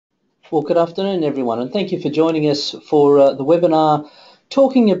Well, good afternoon, everyone, and thank you for joining us for the webinar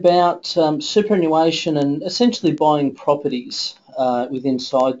talking about superannuation and essentially buying properties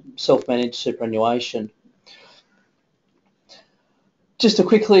inside self-managed superannuation. Just a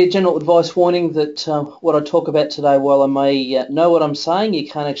quickly general advice warning that what I talk about today, while I may know what I'm saying, you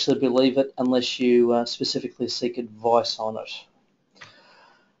can't actually believe it unless you specifically seek advice on it.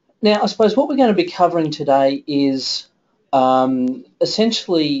 Now, I suppose what we're going to be covering today is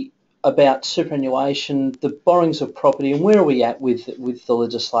essentially about superannuation, the borrowings of property, and where are we at with the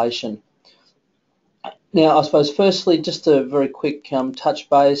legislation. Now, I suppose firstly, just a very quick touch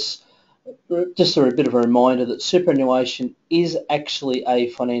base, just a bit of a reminder that superannuation is actually a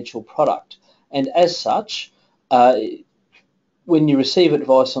financial product, and as such, when you receive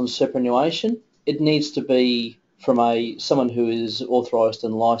advice on superannuation, it needs to be from someone who is authorised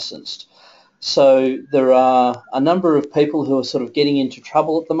and licensed. So there are a number of people who are sort of getting into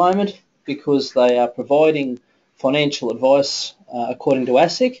trouble at the moment because they are providing financial advice according to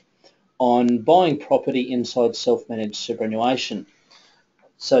ASIC on buying property inside self-managed superannuation.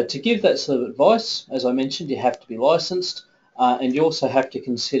 So to give that sort of advice, as I mentioned, you have to be licensed and you also have to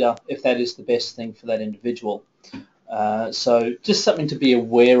consider if that is the best thing for that individual. So just something to be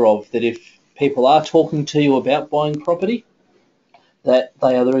aware of, that if people are talking to you about buying property, that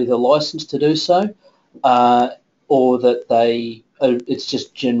they are either licensed to do so or that it's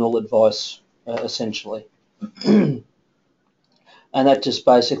just general advice essentially. And that just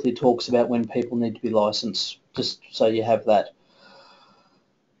basically talks about when people need to be licensed, just so you have that.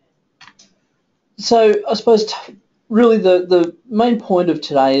 So I suppose really the main point of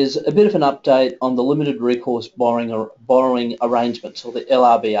today is a bit of an update on the limited recourse borrowing arrangements, or the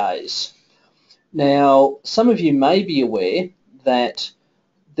LRBAs. Now, some of you may be aware that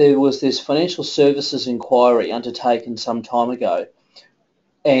there was this financial services inquiry undertaken some time ago,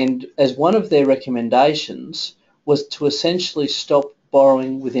 and as one of their recommendations was to essentially stop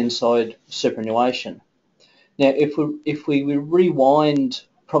borrowing with inside superannuation. Now, if we rewind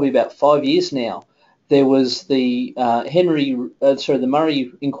probably about 5 years now, there was the the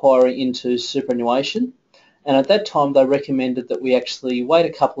Murray inquiry into superannuation, and at that time they recommended that we actually wait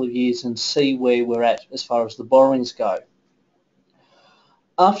a couple of years and see where we're at as far as the borrowings go.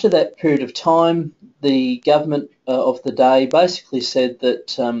 After that period of time, the government of the day basically said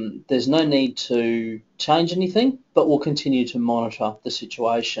that there's no need to change anything, but we'll continue to monitor the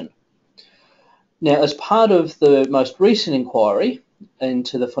situation. Now, as part of the most recent inquiry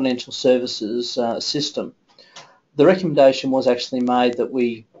into the financial services system, the recommendation was actually made that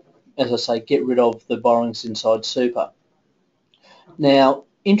we, as I say, get rid of the borrowings inside super. Now,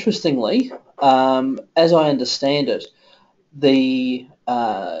 interestingly, as I understand it, the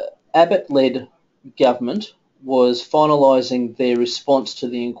Abbott-led government was finalising their response to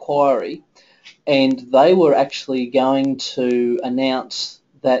the inquiry, and they were actually going to announce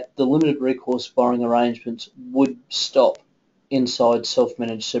that the limited recourse borrowing arrangements would stop inside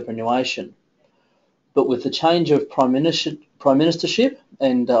self-managed superannuation. But with the change of Prime Ministership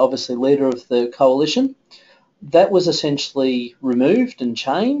and obviously leader of the coalition, that was essentially removed and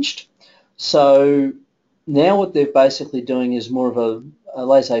changed. So now what they're basically doing is more of a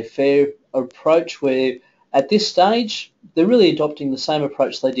laissez-faire approach, where at this stage they're really adopting the same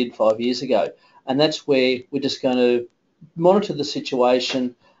approach they did 5 years ago, and that's where we're just going to monitor the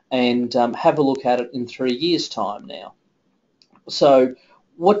situation and have a look at it in 3 years' time now. So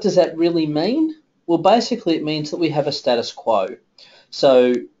what does that really mean? Well, basically it means that we have a status quo.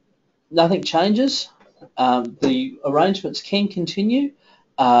 So nothing changes. The arrangements can continue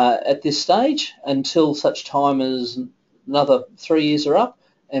at this stage until such time as another 3 years are up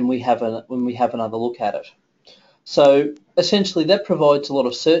and when we have another look at it. So essentially that provides a lot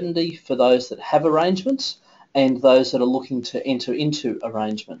of certainty for those that have arrangements and those that are looking to enter into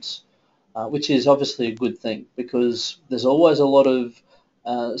arrangements, which is obviously a good thing, because there's always a lot of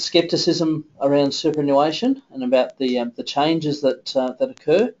scepticism around superannuation and about the changes that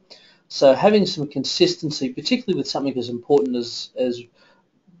occur. So having some consistency, particularly with something as important as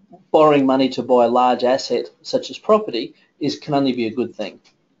borrowing money to buy a large asset such as property, can only be a good thing.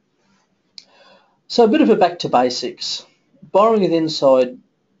 So a bit of a back to basics. Borrowing with inside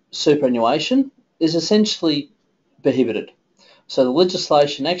superannuation is essentially prohibited. So the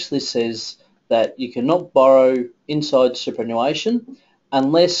legislation actually says that you cannot borrow inside superannuation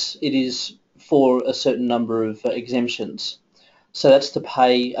unless it is for a certain number of exemptions. So that's to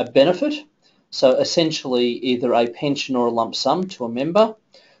pay a benefit, so essentially either a pension or a lump sum to a member,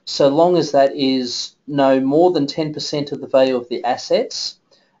 so long as that is no more than 10% of the value of the assets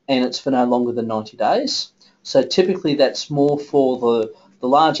and it's for no longer than 90 days. So typically that's more for the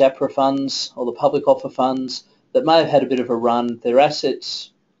large APRA funds or the public offer funds that may have had a bit of a run, their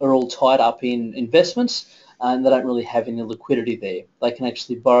assets are all tied up in investments and they don't really have any liquidity there. They can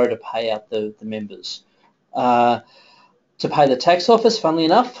actually borrow to pay out the members. To pay the tax office, funnily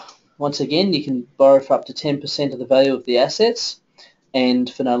enough, once again, you can borrow for up to 10% of the value of the assets and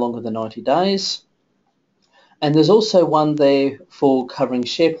for no longer than 90 days. And there's also one there for covering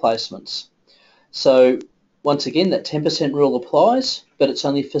share placements. So once again, that 10% rule applies, but it's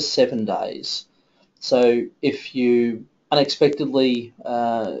only for 7 days. So if you unexpectedly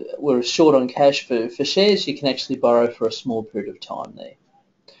were short on cash for shares, you can actually borrow for a small period of time there.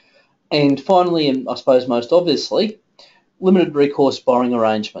 And finally, and I suppose most obviously, limited recourse borrowing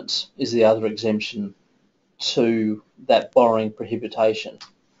arrangements is the other exemption to that borrowing prohibition.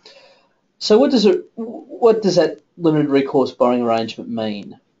 So what does that limited recourse borrowing arrangement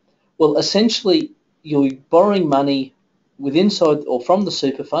mean? Well, essentially, you're borrowing money inside or from the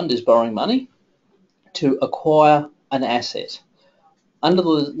super fund is borrowing money to acquire an asset. Under the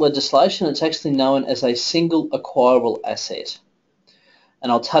legislation, it's actually known as a single acquirable asset.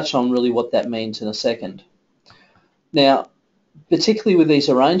 And I'll touch on really what that means in a second. Now, particularly with these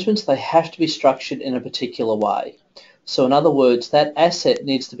arrangements, they have to be structured in a particular way. So in other words, that asset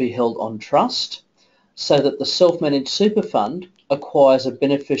needs to be held on trust so that the self-managed super fund acquires a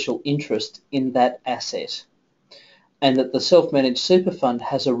beneficial interest in that asset, and that the self-managed super fund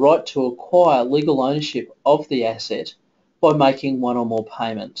has a right to acquire legal ownership of the asset by making one or more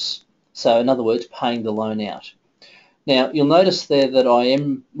payments. So in other words, paying the loan out. Now, you'll notice there that I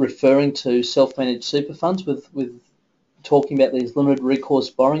am referring to self-managed super funds with talking about these limited recourse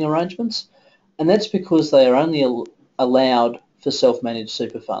borrowing arrangements, and that's because they are only allowed for self-managed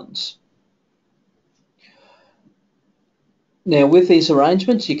super funds. Now, with these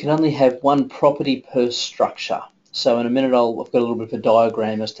arrangements, you can only have one property per structure. So in a minute, I've got a little bit of a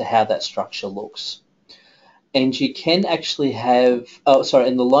diagram as to how that structure looks. And you can actually have,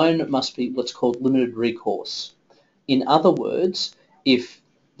 and the loan must be what's called limited recourse. In other words, if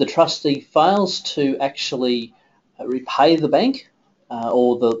the trustee fails to actually repay the bank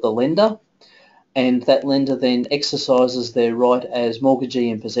or the lender, and that lender then exercises their right as mortgagee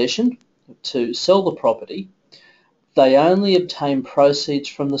in possession to sell the property, they only obtain proceeds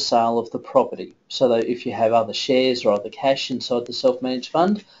from the sale of the property. So that if you have other shares or other cash inside the self-managed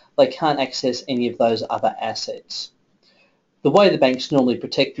fund, they can't access any of those other assets. The way the banks normally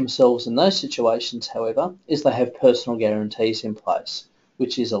protect themselves in those situations, however, is they have personal guarantees in place,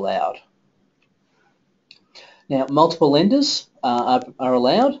 which is allowed. Now, multiple lenders are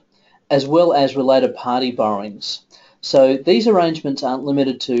allowed, as well as related party borrowings. So these arrangements aren't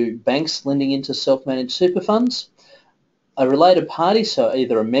limited to banks lending into self-managed super funds. A related party, so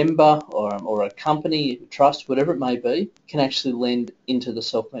either a member or a company, trust, whatever it may be, can actually lend into the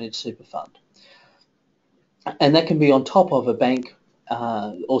self-managed super fund. And that can be on top of a bank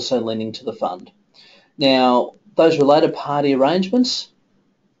also lending to the fund. Now, those related party arrangements,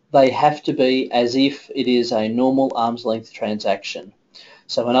 they have to be as if it is a normal arm's length transaction.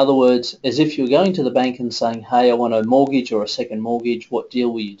 So in other words, as if you're going to the bank and saying, hey, I want a mortgage or a second mortgage, what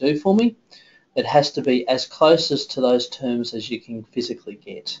deal will you do for me? It has to be as close as to those terms as you can physically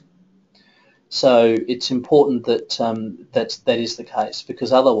get. So it's important that that is the case,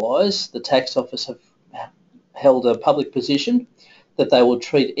 because otherwise the tax office have held a public position that they will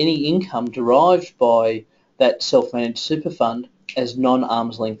treat any income derived by that self-managed super fund as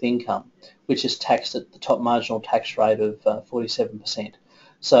non-arm's length income, which is taxed at the top marginal tax rate of 47%.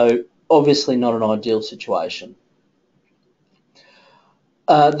 So obviously not an ideal situation.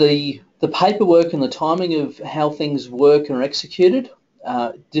 The paperwork and the timing of how things work and are executed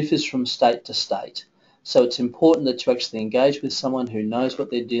differs from state to state. So it's important that you actually engage with someone who knows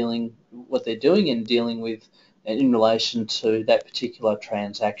what they're doing and dealing with in relation to that particular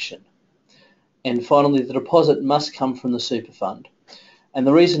transaction. And finally, the deposit must come from the super fund. And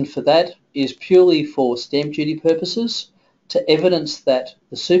the reason for that is purely for stamp duty purposes, to evidence that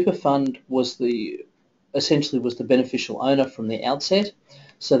the super fund essentially was the beneficial owner from the outset.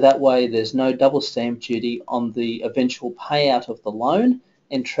 So that way there's no double stamp duty on the eventual payout of the loan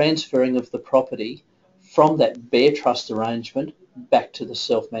and transferring of the property from that bare trust arrangement back to the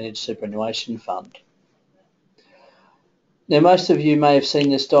self-managed superannuation fund. Now, most of you may have seen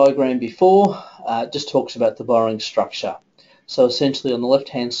this diagram before. It just talks about the borrowing structure. So essentially on the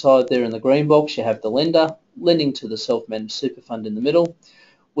left-hand side there in the green box, you have the lender lending to the self-managed super fund in the middle,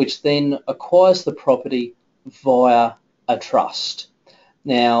 which then acquires the property via a trust.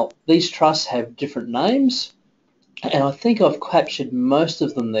 Now, these trusts have different names, and I think I've captured most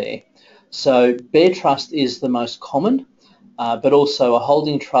of them there. So Bare Trust is the most common, but also a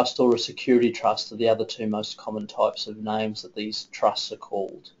holding trust or a security trust are the other two most common types of names that these trusts are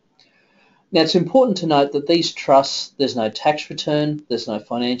called. Now, it's important to note that these trusts, there's no tax return, there's no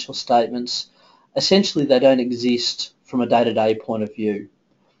financial statements. Essentially, they don't exist from a day-to-day point of view.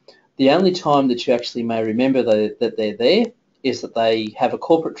 The only time that you actually may remember that they're there is that they have a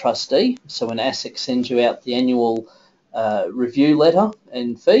corporate trustee. So when ASIC sends you out the annual review letter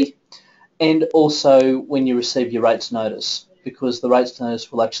and fee, and also when you receive your rates notice, because the rates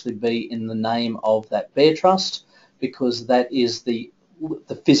notice will actually be in the name of that bare trust, because that is the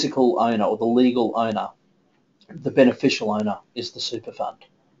physical owner or the legal owner. The beneficial owner is the super fund.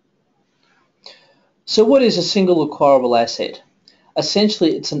 So what is a single acquirable asset?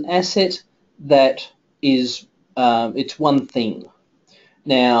 Essentially, it's an asset that is it's one thing.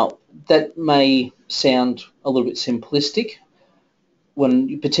 Now, that may sound a little bit simplistic,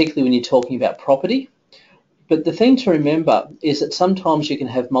 particularly when you're talking about property, but the thing to remember is that sometimes you can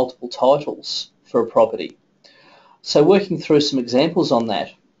have multiple titles for a property. So working through some examples on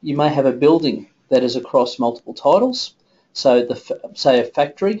that, you may have a building that is across multiple titles. So say a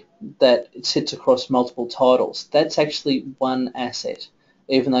factory that sits across multiple titles. That's actually one asset,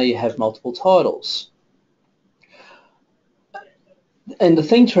 even though you have multiple titles. And the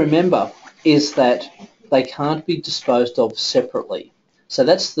thing to remember is that they can't be disposed of separately. So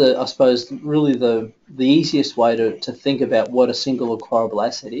that's I suppose, really the easiest way to think about what a single acquirable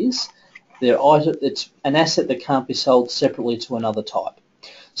asset is. It's an asset that can't be sold separately to another type.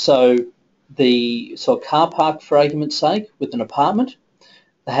 So a car park, for argument's sake, with an apartment,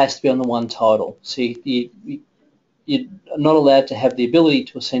 it has to be on the one title. So you're not allowed to have the ability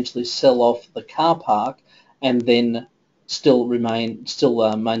to essentially sell off the car park and then still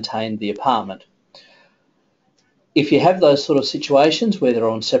maintain the apartment. If you have those sort of situations where they're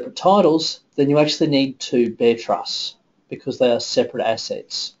on separate titles, then you actually need two bare trusts because they are separate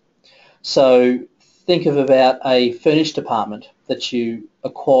assets. So think of about a furnished apartment that you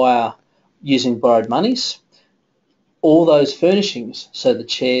acquire using borrowed monies. All those furnishings, so the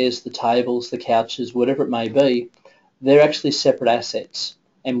chairs, the tables, the couches, whatever it may be, they're actually separate assets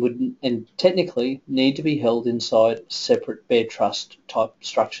and technically need to be held inside separate bare trust type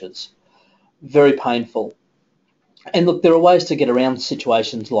structures. Very painful. And look, there are ways to get around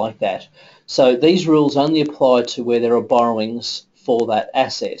situations like that. So these rules only apply to where there are borrowings for that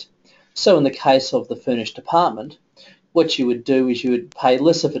asset. So in the case of the furnished apartment, what you would do is you would pay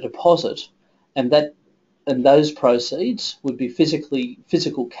less of a deposit, and those proceeds would be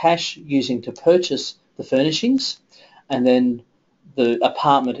physical cash using to purchase the furnishings, and then the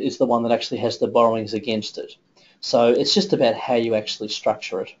apartment is the one that actually has the borrowings against it. So it's just about how you actually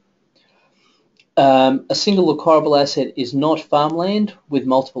structure it. A single acquirable asset is not farmland with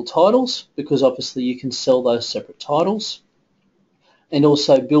multiple titles, because obviously you can sell those separate titles, and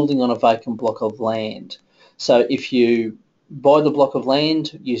also building on a vacant block of land. So if you buy the block of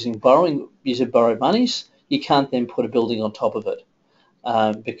land using borrowed monies, you can't then put a building on top of it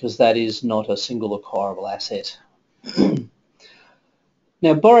because that is not a single acquirable asset.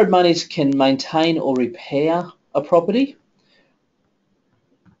 Now, borrowed monies can maintain or repair a property,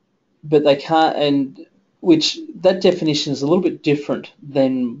 but they can't, that definition is a little bit different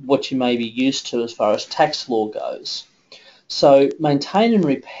than what you may be used to as far as tax law goes. So maintain and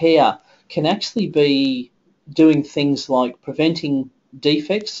repair can actually be doing things like preventing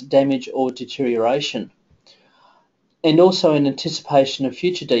defects, damage or deterioration, and also in anticipation of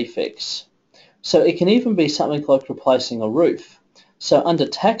future defects. So it can even be something like replacing a roof. So under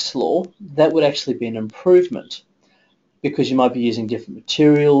tax law, that would actually be an improvement because you might be using different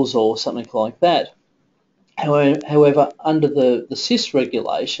materials or something like that. However, under the SIS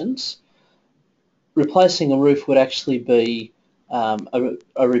regulations, replacing a roof would actually be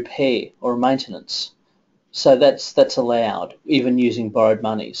a repair or a maintenance. So that's allowed, even using borrowed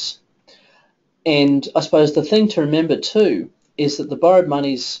monies. And I suppose the thing to remember too is that the borrowed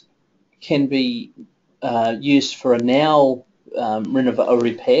monies can be used for a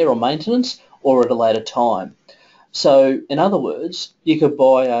repair or maintenance, or at a later time. So in other words, you could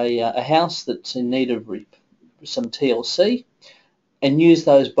buy a house that's in need of some TLC and use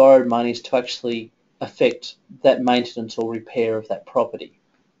those borrowed monies to actually affect that maintenance or repair of that property.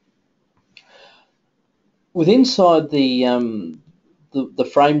 Inside the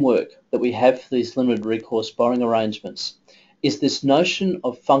framework that we have for these limited recourse borrowing arrangements is this notion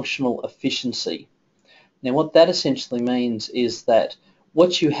of functional efficiency. Now, what that essentially means is that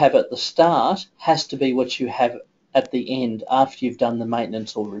what you have at the start has to be what you have at the end after you've done the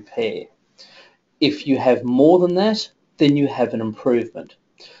maintenance or repair. If you have more than that, then you have an improvement.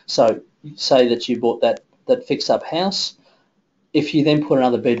 So say that you bought that fix-up house, if you then put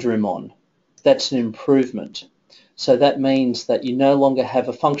another bedroom on, that's an improvement. So that means that you no longer have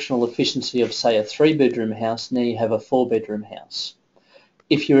a functional efficiency of, say, a 3-bedroom house, now you have a 4-bedroom house.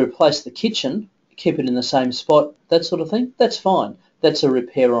 If you replace the kitchen, keep it in the same spot, that sort of thing, that's fine. That's a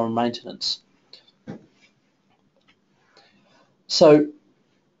repair or maintenance. So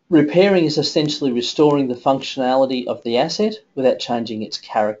repairing is essentially restoring the functionality of the asset without changing its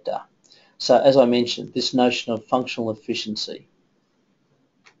character. So as I mentioned, this notion of functional efficiency.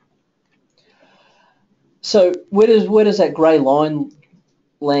 So where does that grey line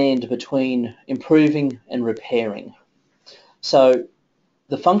land between improving and repairing? So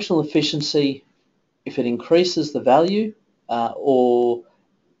the functional efficiency, if it increases the value, or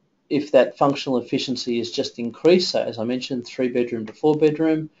if that functional efficiency is just increased, so as I mentioned, 3-bedroom to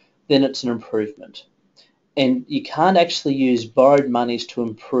 4-bedroom, then it's an improvement. And you can't actually use borrowed monies to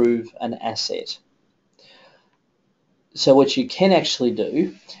improve an asset. So what you can actually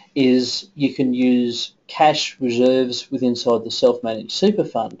do is you can use cash reserves inside the self-managed super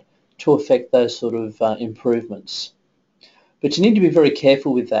fund to affect those sort of improvements. But you need to be very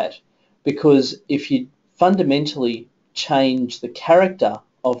careful with that, because if you fundamentally change the character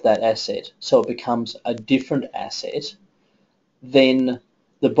of that asset so it becomes a different asset, then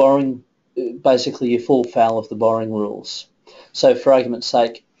the borrowing, basically you fall foul of the borrowing rules. So for argument's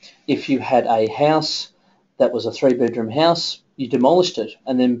sake, if you had a house that was a 3-bedroom house, you demolished it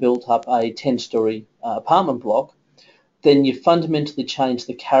and then built up a 10-storey apartment block, then you fundamentally change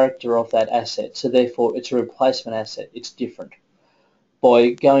the character of that asset. So therefore it's a replacement asset, it's different.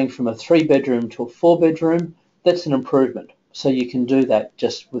 By going from a 3-bedroom to a 4-bedroom, that's an improvement. So you can do that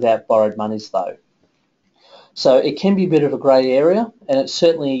just without borrowed monies though. So it can be a bit of a grey area, and it's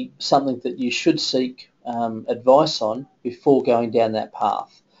certainly something that you should seek advice on before going down that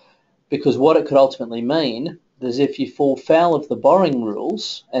path. Because what it could ultimately mean is if you fall foul of the borrowing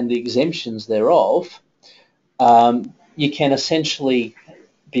rules and the exemptions thereof, you can essentially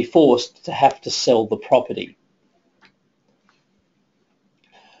be forced to have to sell the property.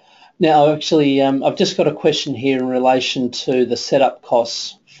 Now, actually, I've just got a question here in relation to the setup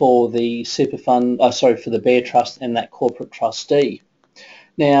costs for the super fund, for the Bear Trust and that corporate trustee.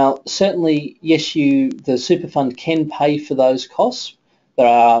 Now, certainly, yes, the super fund can pay for those costs. They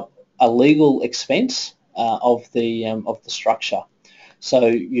are a legal expense of the structure. So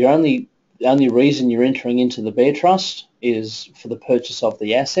the only reason you're entering into the Bear Trust is for the purchase of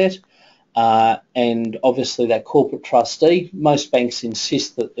the asset. And obviously that corporate trustee, most banks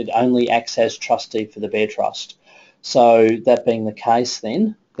insist that it only acts as trustee for the Bear Trust. So that being the case,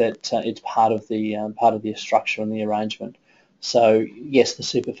 then that it's part of the structure and the arrangement. So yes, the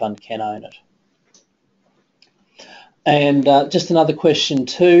super fund can own it. And just another question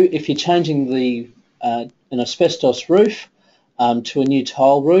too: if you're changing an asbestos roof to a new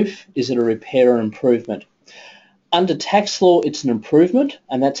tile roof, is it a repair or improvement? Under tax law, it's an improvement,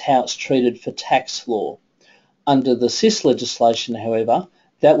 and that's how it's treated for tax law. Under the SIS legislation, however,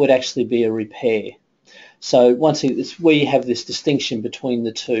 that would actually be a repair. So once again, it's where you have this distinction between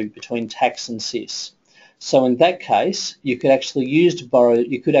the two, between tax and SIS. So in that case, you could actually use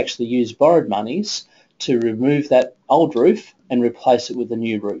borrowed monies to remove that old roof and replace it with a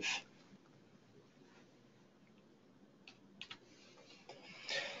new roof.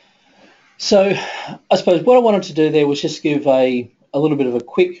 So I suppose what I wanted to do there was just give a little bit of a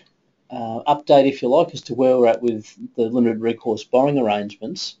quick update, if you like, as to where we're at with the limited recourse borrowing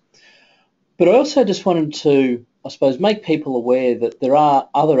arrangements. But I also just wanted to, I suppose, make people aware that there are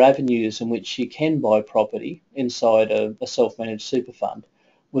other avenues in which you can buy property inside a self-managed super fund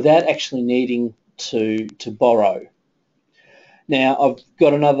without actually needing to borrow. Now, I've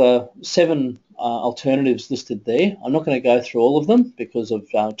got another 7 alternatives listed there. I'm not going to go through all of them because of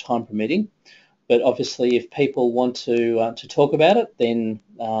time permitting, but obviously if people want to talk about it, then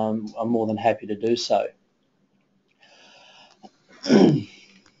I'm more than happy to do so.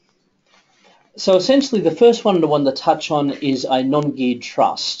 So essentially the first one I want to touch on is a non-geared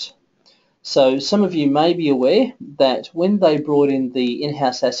trust. So some of you may be aware that when they brought in the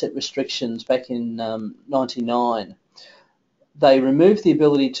in-house asset restrictions back in 99, they removed the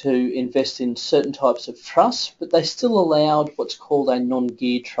ability to invest in certain types of trusts, but they still allowed what's called a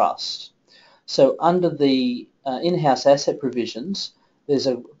non-geared trust. So under the in-house asset provisions, there's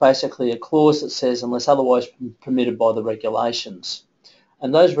basically a clause that says unless otherwise permitted by the regulations.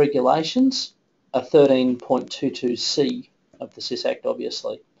 And those regulations are 13.22C of the SIS Act,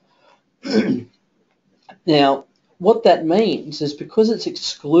 obviously. Now, what that means is because it's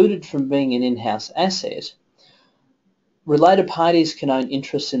excluded from being an in-house asset, related parties can own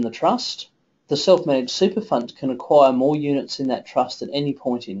interests in the trust. the self-managed super fund can acquire more units in that trust at any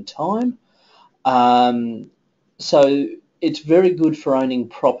point in time. So it's very good for owning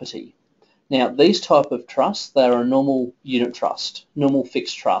property. Now, these type of trusts, they are a normal unit trust, normal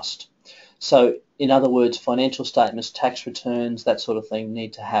fixed trust. So, in other words, financial statements, tax returns, that sort of thing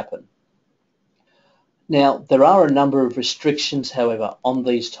need to happen. Now, there are a number of restrictions, however, on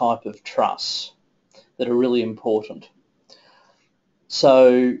these type of trusts that are really important.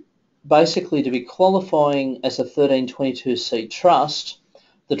 So, basically, to be qualifying as a 1322C trust,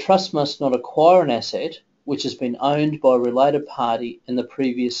 the trust must not acquire an asset which has been owned by a related party in the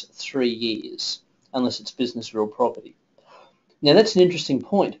previous 3 years, unless it's business real property. Now that's an interesting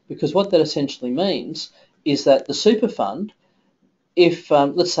point, because what that essentially means is that the super fund, if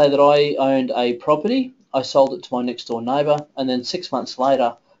let's say that I owned a property, I sold it to my next door neighbour, and then 6 months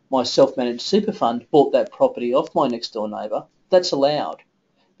later my self-managed super fund bought that property off my next door neighbour, that's allowed,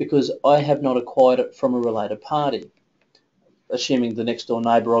 because I have not acquired it from a related party, assuming the next door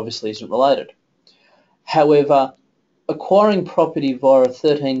neighbour obviously isn't related. However, acquiring property via a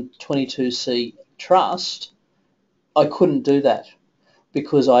 1322C trust, I couldn't do that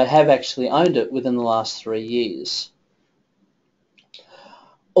because I have actually owned it within the last 3 years.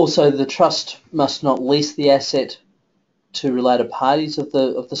 Also, the trust must not lease the asset to related parties of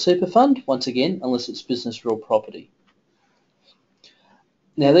the super fund, once again, unless it's business real property.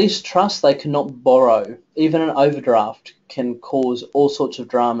 Now, these trusts, they cannot borrow. Even an overdraft can cause all sorts of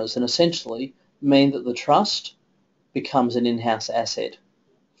dramas and essentially mean that the trust becomes an in-house asset,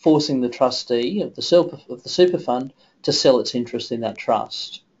 forcing the trustee of the super fund to sell its interest in that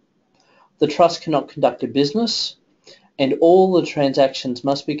trust. The trust cannot conduct a business, and all the transactions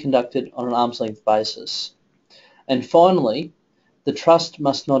must be conducted on an arm's length basis. And finally, the trust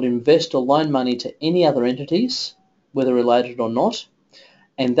must not invest or loan money to any other entities, whether related or not,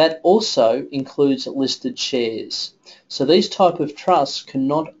 and that also includes listed shares. So these type of trusts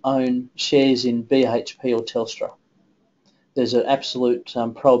cannot own shares in BHP or Telstra. There's an absolute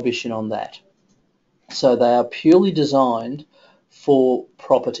prohibition on that. So they are purely designed for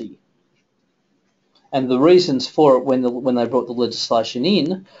property. And the reasons for it when they brought the legislation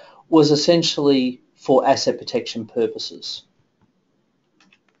in was essentially for asset protection purposes.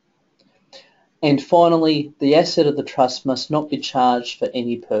 And finally, the asset of the trust must not be charged for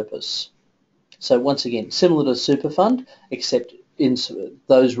any purpose. So once again, similar to super fund, except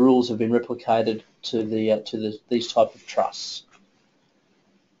those rules have been replicated to these type of trusts.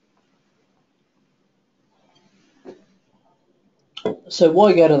 So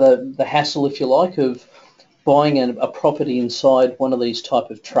why go to the hassle, if you like, of buying a property inside one of these type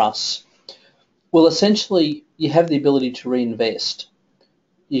of trusts? Well, essentially, you have the ability to reinvest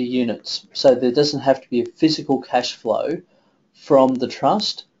your units, so there doesn't have to be a physical cash flow from the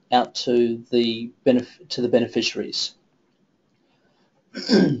trust out to the beneficiaries.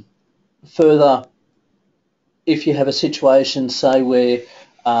 Further, if you have a situation, say, where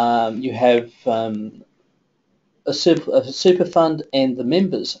you have a super fund and the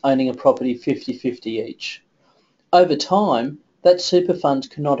members owning a property 50-50 each, over time that super fund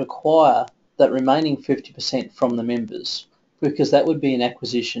cannot acquire that remaining 50% from the members, because that would be an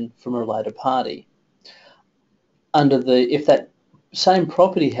acquisition from a related party. If that same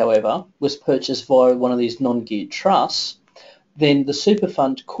property, however, was purchased via one of these non-geared trusts, then the super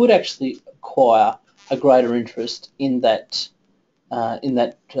fund could actually acquire a greater interest in that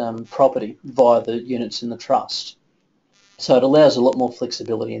property via the units in the trust. So it allows a lot more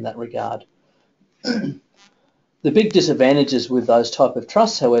flexibility in that regard. The big disadvantages with those type of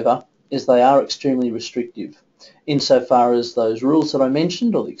trusts, however, is they are extremely restrictive, insofar as those rules that I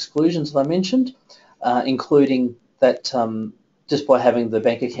mentioned, or the exclusions that I mentioned, including that just by having the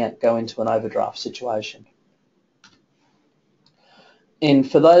bank account go into an overdraft situation. And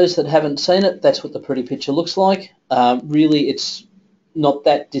for those that haven't seen it, that's what the pretty picture looks like. Really, it's not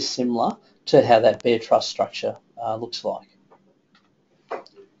that dissimilar to how that bare trust structure looks like.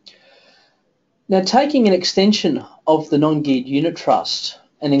 Now, taking an extension of the non-geared unit trust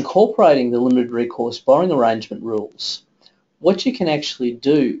and incorporating the limited recourse borrowing arrangement rules, what you can actually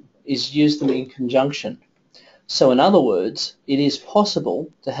do is use them in conjunction. So in other words, it is possible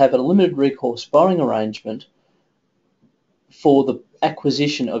to have a limited recourse borrowing arrangement for the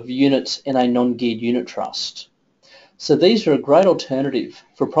acquisition of units in a non-geared unit trust. So these are a great alternative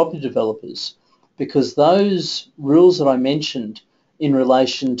for property developers, because those rules that I mentioned in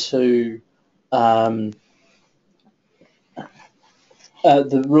relation to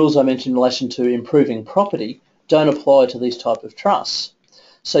the rules I mentioned in relation to improving property don't apply to these type of trusts.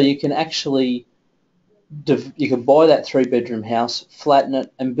 So you can actually you can buy that 3-bedroom house, flatten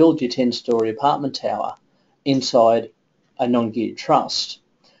it, and build your 10-story apartment tower inside a non-geared trust.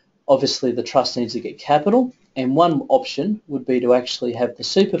 Obviously, the trust needs to get capital, and one option would be to actually have the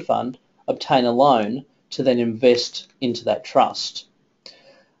super fund obtain a loan to then invest into that trust.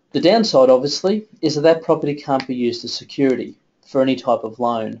 The downside, obviously, is that that property can't be used as security for any type of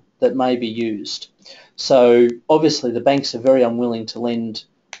loan that may be used. So obviously the banks are very unwilling to lend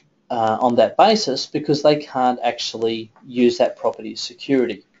on that basis because they can't actually use that property as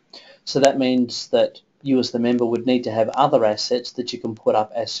security. So that means that you as the member would need to have other assets that you can put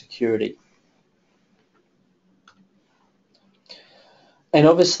up as security. And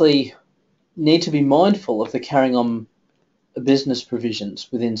obviously need to be mindful of the carrying on business provisions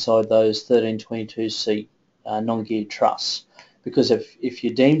within inside those 1322C non-geared trusts, because if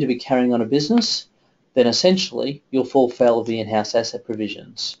you're deemed to be carrying on a business, then essentially you'll fall foul of the in-house asset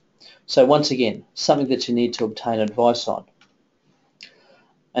provisions. So once again, something that you need to obtain advice on.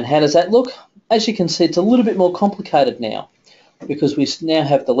 And how does that look? As you can see, it's a little bit more complicated now because we now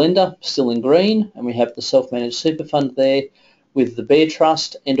have the lender still in green and we have the self-managed super fund there with the bare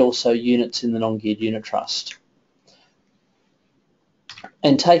trust and also units in the non-geared unit trust.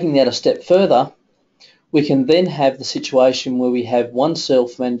 And taking that a step further, we can then have the situation where we have one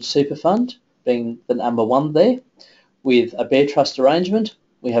self-managed super fund being the number one there with a bare trust arrangement.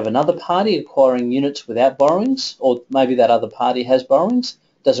 We have another party acquiring units without borrowings, or maybe that other party has borrowings.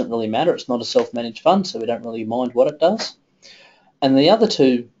 Doesn't really matter. It's not a self-managed fund, so we don't really mind what it does. And the other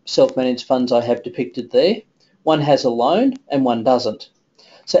two self-managed funds I have depicted there, one has a loan and one doesn't.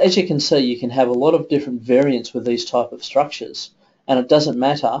 So as you can see, you can have a lot of different variants with these type of structures, and it doesn't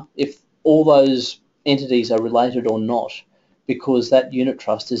matter if all those entities are related or not, because that unit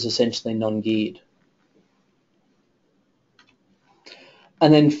trust is essentially non-geared.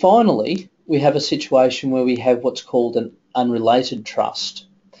 And then finally, we have a situation where we have what's called an unrelated trust.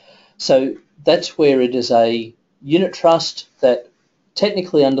 So that's where it is a unit trust that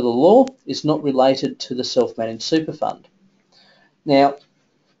technically under the law is not related to the self-managed super fund. Now,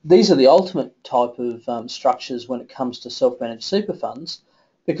 these are the ultimate type of structures when it comes to self-managed super funds,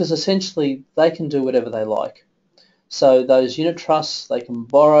 because essentially they can do whatever they like. So those unit trusts, they can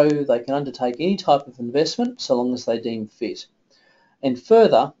borrow, they can undertake any type of investment so long as they deem fit. And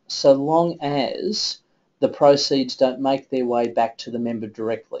further, so long as the proceeds don't make their way back to the member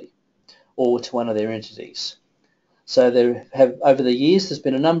directly or to one of their entities. So there have, over the years, there's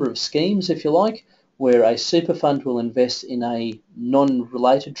been a number of schemes, if you like, where a super fund will invest in a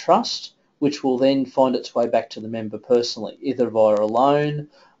non-related trust, which will then find its way back to the member personally, either via a loan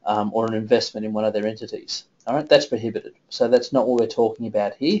or an investment in one of their entities. All right, that's prohibited. So that's not what we're talking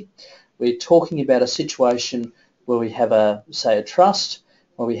about here. We're talking about a situation where we have say a trust,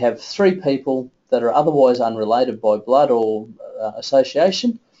 where we have three people that are otherwise unrelated by blood or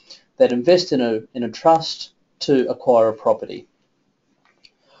association that invest in a trust to acquire a property.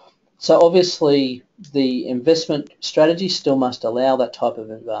 So obviously the investment strategy still must allow that type of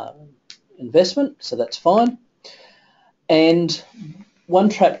investment, so that's fine. And one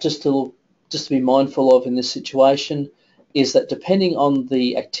trap just to be mindful of in this situation is that depending on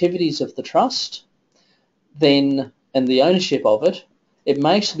the activities of the trust, then and the ownership of it, it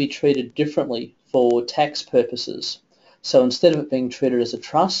may actually be treated differently for tax purposes. So instead of it being treated as a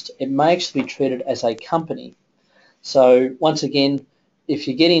trust, it may actually be treated as a company. So once again, if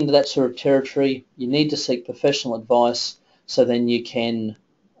you get into that sort of territory, you need to seek professional advice so then you can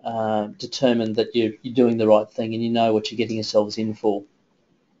determine that you're doing the right thing and you know what you're getting yourselves in for.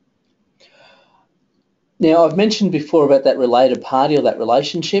 Now, I've mentioned before about that related party or that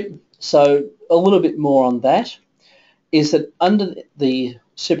relationship. So a little bit more on that is that under the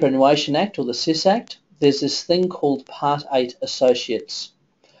Superannuation Act or the SIS Act, there's this thing called Part 8 associates.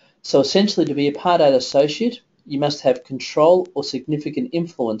 So essentially to be a Part 8 associate, you must have control or significant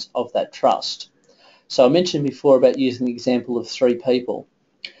influence of that trust. So I mentioned before about using the example of three people.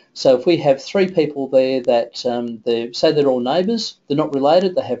 So if we have three people there that say they're all neighbours, they're not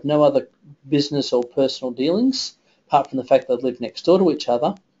related, they have no other business or personal dealings, apart from the fact they live next door to each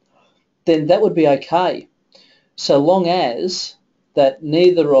other, then that would be okay, so long as that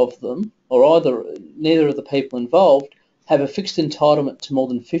neither of them, or neither of the people involved, have a fixed entitlement to more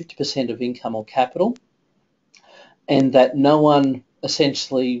than 50% of income or capital, and that no one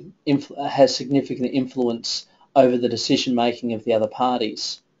essentially has significant influence over the decision making of the other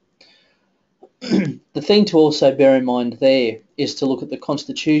parties. The thing to also bear in mind there is to look at the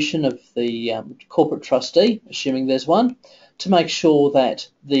constitution of the corporate trustee, assuming there's one, to make sure that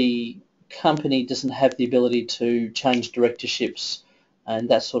the company doesn't have the ability to change directorships and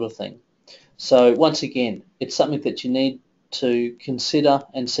that sort of thing. So once again, it's something that you need to consider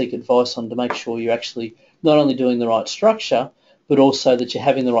and seek advice on to make sure you're actually not only doing the right structure, but also that you're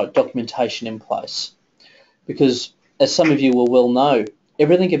having the right documentation in place. Because as some of you will well know,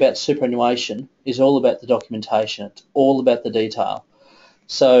 everything about superannuation is all about the documentation. It's all about the detail.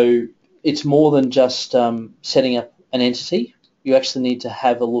 So it's more than just setting up an entity. You actually need to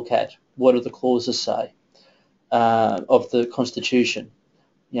have a look at what do the clauses say of the Constitution.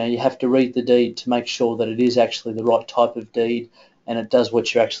 You have to read the deed to make sure that it is actually the right type of deed and it does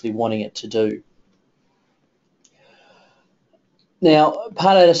what you're actually wanting it to do. Now,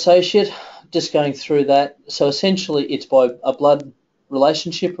 Part 8 associate, just going through that. So essentially it's by a blood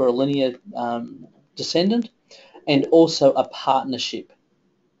relationship or a linear descendant, and also a partnership.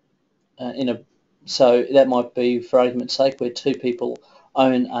 So that might be, for argument's sake, where two people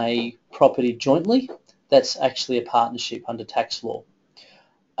own a property jointly. That's actually a partnership under tax law.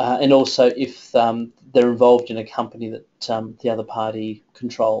 And also if they're involved in a company that the other party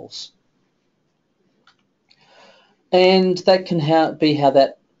controls. And that can be how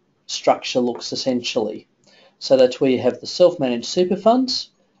that structure looks essentially. So that's where you have the self-managed super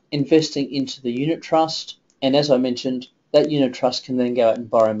funds investing into the unit trust, and as I mentioned, that unit trust can then go out and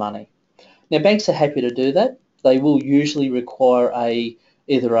borrow money. Now banks are happy to do that. They will usually require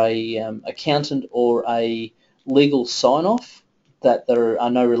either an accountant or a legal sign-off that there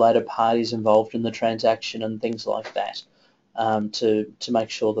are no related parties involved in the transaction and things like that, to make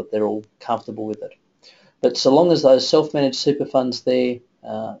sure that they're all comfortable with it. But so long as those self-managed super funds there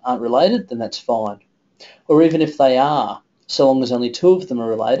aren't related, then that's fine. Or even if they are, so long as only two of them are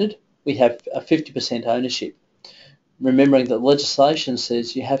related, we have a 50% ownership. Remembering that legislation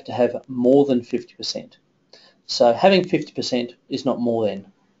says you have to have more than 50%. So having 50% is not more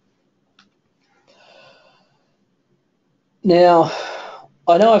than. Now,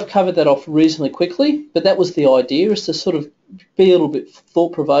 I know I've covered that off reasonably quickly, but that was the idea, is to sort of be a little bit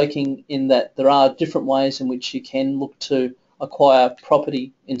thought-provoking in that there are different ways in which you can look to acquire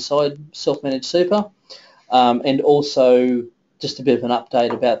property inside self-managed super, and also just a bit of an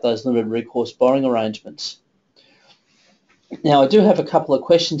update about those limited recourse borrowing arrangements. Now, I do have a couple of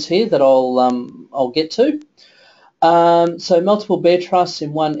questions here that I'll get to. So multiple bear trusts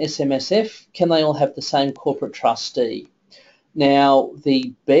in one SMSF, can they all have the same corporate trustee? Now,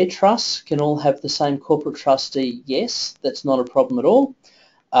 the bear trusts can all have the same corporate trustee, yes, that's not a problem at all.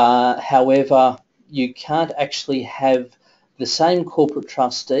 However, you can't actually have the same corporate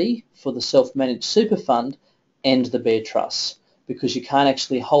trustee for the self-managed super fund and the bear trusts, because you can't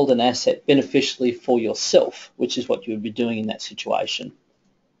actually hold an asset beneficially for yourself, which is what you would be doing in that situation.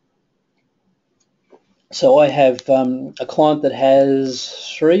 So I have a client that has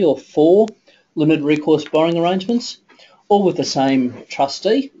 3 or 4 limited recourse borrowing arrangements, all with the same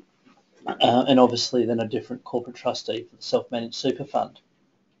trustee, and obviously then a different corporate trustee for the self-managed super fund.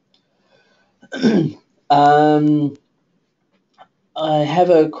 I have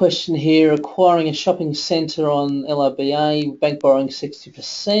a question here. Acquiring a shopping centre on LRBA, bank borrowing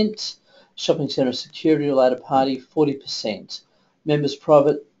 60%, shopping centre security related party 40%, members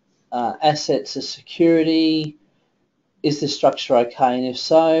private assets as security. Is this structure okay? And if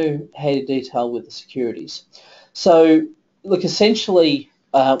so, how do you detail with the securities? So look, essentially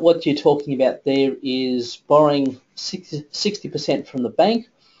what you're talking about there is borrowing 60% from the bank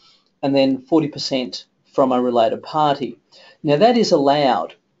and then 40% from a related party. Now that is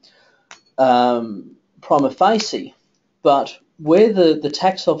allowed prima facie, but where the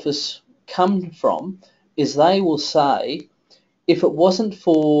tax office come from is they will say, if it wasn't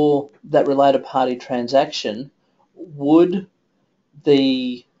for that related party transaction, would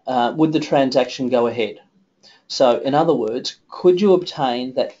the transaction go ahead? So in other words, could you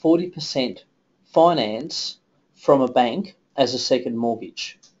obtain that 40% finance from a bank as a second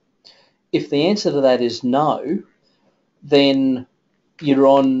mortgage? If the answer to that is no, then you're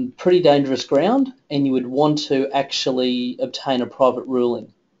on pretty dangerous ground and you would want to actually obtain a private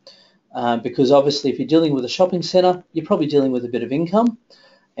ruling. Because obviously if you're dealing with a shopping centre, you're probably dealing with a bit of income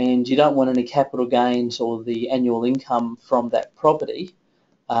and you don't want any capital gains or the annual income from that property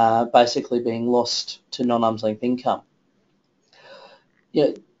basically being lost to non-arm's length income.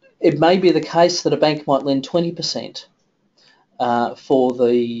 It may be the case that a bank might lend 20% for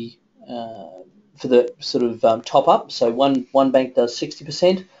the sort of top up. So one bank does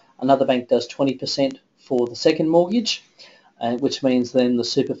 60%, another bank does 20% for the second mortgage, which means then the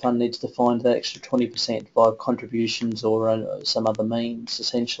super fund needs to find that extra 20% via contributions or some other means,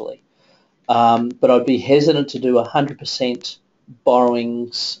 essentially. But I'd be hesitant to do 100%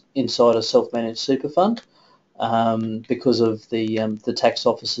 borrowings inside a self-managed super fund, because of the tax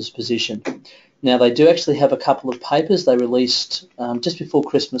officer's position. Now, they do actually have a couple of papers they released just before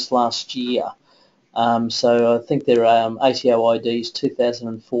Christmas last year. So I think they're ATO IDs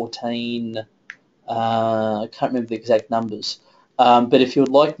 2014. I can't remember the exact numbers. But if you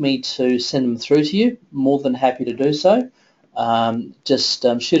would like me to send them through to you, more than happy to do so. Just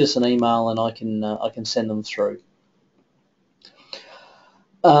shoot us an email and I can send them through.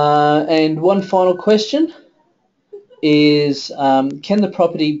 And one final question is, can the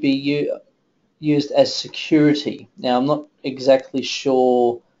property be used as security? Now, I'm not exactly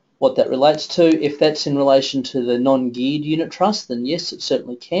sure what that relates to. If that's in relation to the non-geared unit trust, then yes, it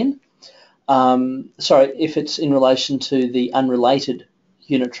certainly can. Sorry, if it's in relation to the unrelated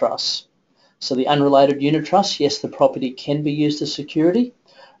unit trust. So the unrelated unit trust, yes, the property can be used as security.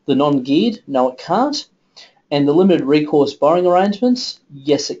 The non-geared, no, it can't. And the limited recourse borrowing arrangements,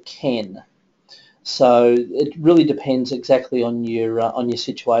 yes, it can. So it really depends exactly on your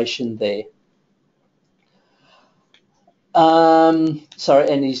situation there. Sorry,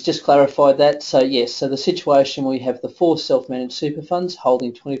 and he's just clarified that. So yes, so the situation, we have the 4 self-managed super funds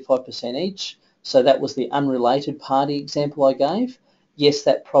holding 25% each. So that was the unrelated party example I gave. Yes,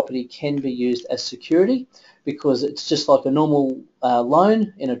 that property can be used as security because it's just like a normal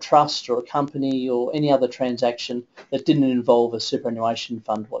loan in a trust or a company or any other transaction that didn't involve a superannuation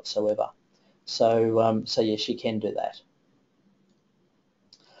fund whatsoever. So, so yes, you can do that.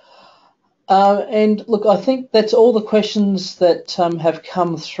 And look, I think that's all the questions that have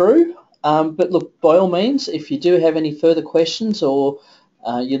come through. But look, by all means, if you do have any further questions or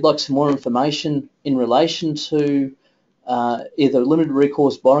you'd like some more information in relation to either limited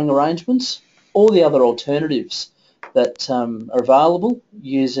recourse borrowing arrangements or the other alternatives that are available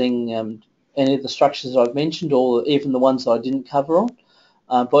using any of the structures that I've mentioned or even the ones that I didn't cover on,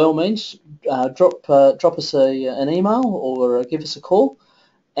 by all means, drop us an email or give us a call.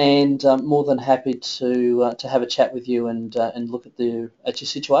 And more than happy to have a chat with you and look at your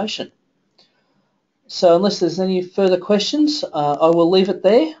situation. So unless there's any further questions, I will leave it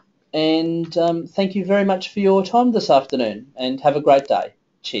there. And thank you very much for your time this afternoon. And have a great day.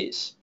 Cheers.